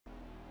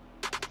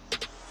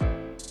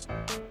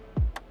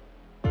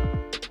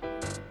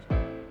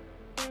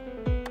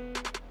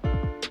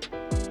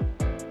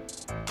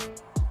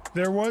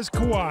There was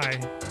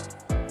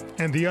Kawhi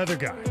and the other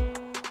guy.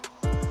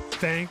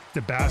 Thank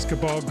the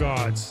basketball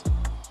gods,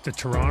 the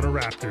Toronto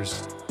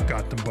Raptors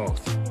got them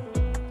both.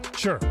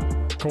 Sure,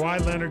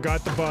 Kawhi Leonard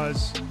got the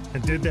buzz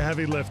and did the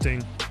heavy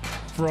lifting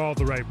for all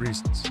the right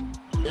reasons.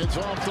 It's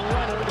off to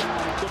Leonard,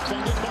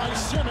 defended by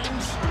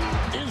Simmons.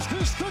 Is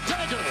this the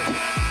dagger?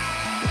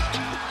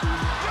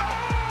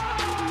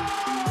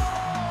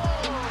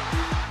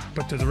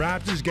 But did the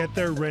Raptors get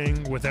their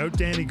ring without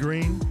Danny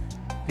Green,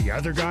 the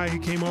other guy who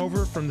came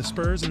over from the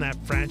Spurs in that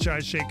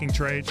franchise-shaking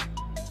trade?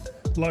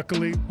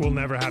 Luckily, we'll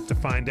never have to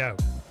find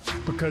out,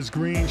 because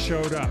Green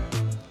showed up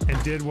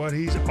and did what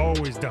he's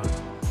always done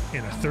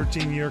in a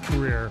 13-year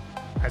career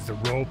as the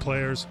role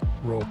player's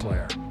role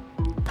player.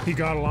 He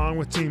got along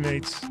with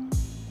teammates,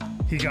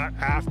 he got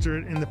after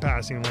it in the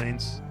passing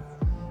lanes,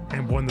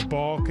 and when the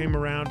ball came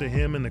around to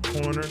him in the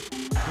corner,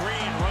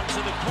 Green runs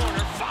to the corner,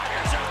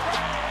 fires it,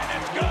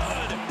 and it's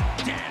good!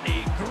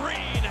 Danny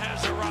Green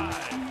has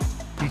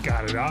arrived. he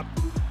got it up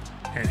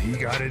and he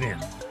got it in.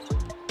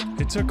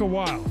 It took a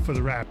while for the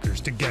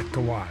Raptors to get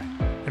Kawhi,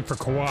 and for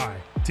Kawhi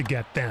to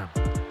get them.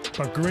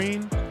 But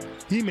Green,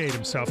 he made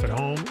himself at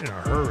home in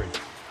a hurry.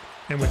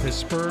 And with his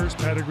Spurs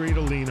pedigree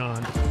to lean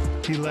on,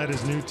 he let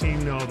his new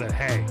team know that,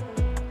 hey,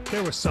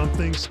 there was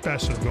something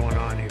special going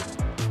on here.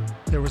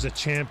 There was a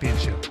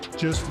championship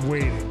just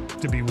waiting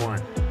to be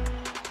won.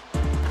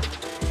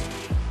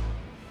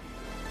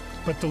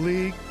 But the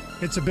league,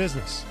 it's a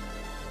business.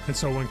 And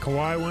so when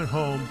Kawhi went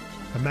home,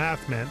 the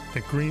math meant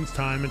that Green's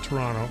time in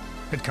Toronto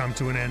had come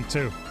to an end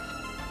too.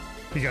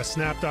 He got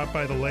snapped up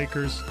by the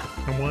Lakers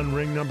and won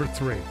ring number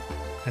 3.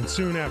 And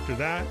soon after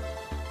that,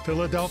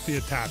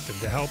 Philadelphia tapped him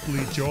to help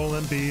lead Joel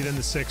Embiid and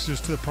the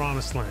Sixers to the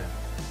promised land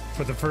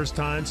for the first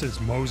time since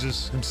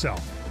Moses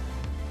himself.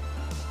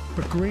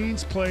 But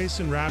Green's place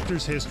in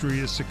Raptors history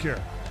is secure.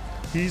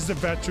 He's the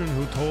veteran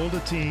who told a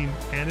team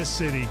and a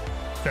city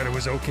that it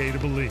was okay to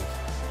believe.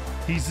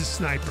 He's the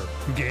sniper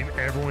who gave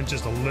everyone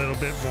just a little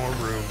bit more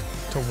room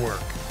to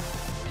work.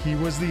 He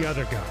was the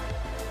other guy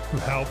who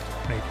helped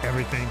make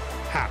everything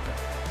happen.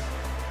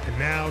 And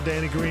now,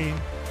 Danny Green,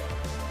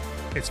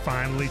 it's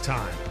finally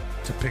time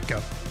to pick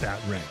up that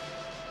ring.